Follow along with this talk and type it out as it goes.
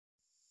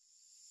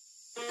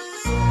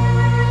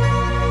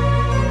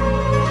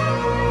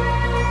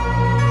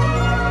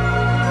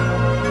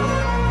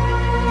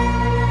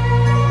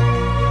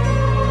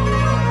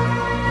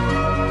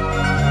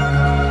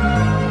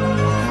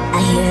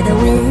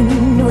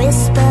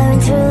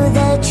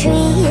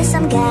place.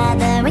 I'm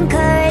gathering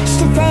courage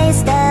to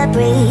face the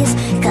breeze,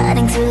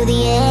 cutting through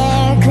the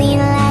air, clean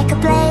like a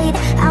blade.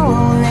 I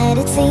won't let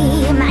it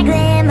see my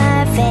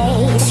glimmer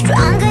fade.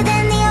 Stronger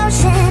than the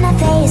ocean, I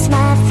face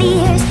my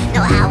fears.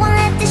 No, I won't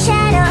let the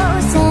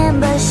shadows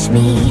ambush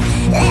me.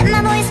 Let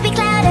my voice be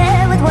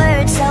louder with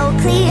words so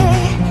clear.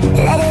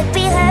 Let it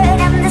be heard,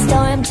 I'm the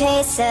storm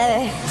chaser.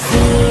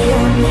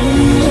 Feel me,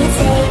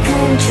 take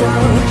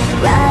control.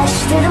 Rush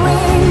through the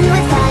wind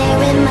with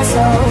fire in my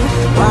soul.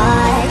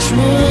 Watch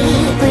me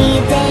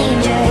breathe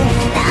danger.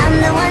 I'm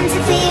the one to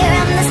fear,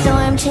 I'm the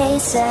storm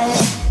chaser.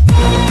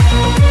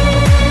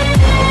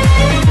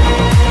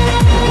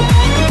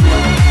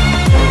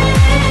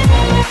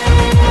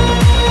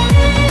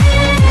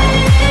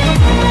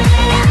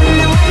 I'm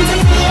the one to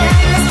fear,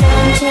 I'm the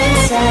storm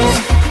chaser.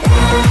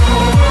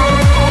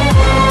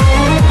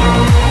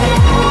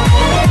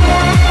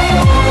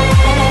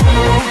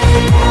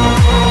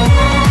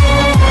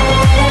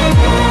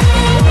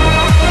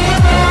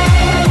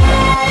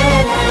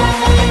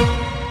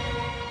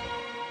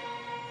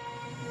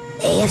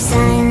 They have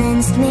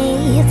silenced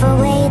me for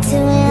way too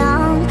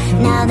long.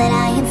 Now that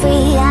I am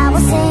free, I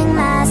will sing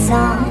my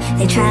song.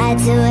 They tried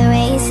to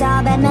erase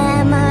all bad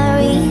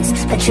memories,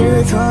 but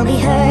truth will be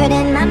heard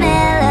in my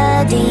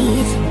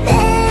melodies.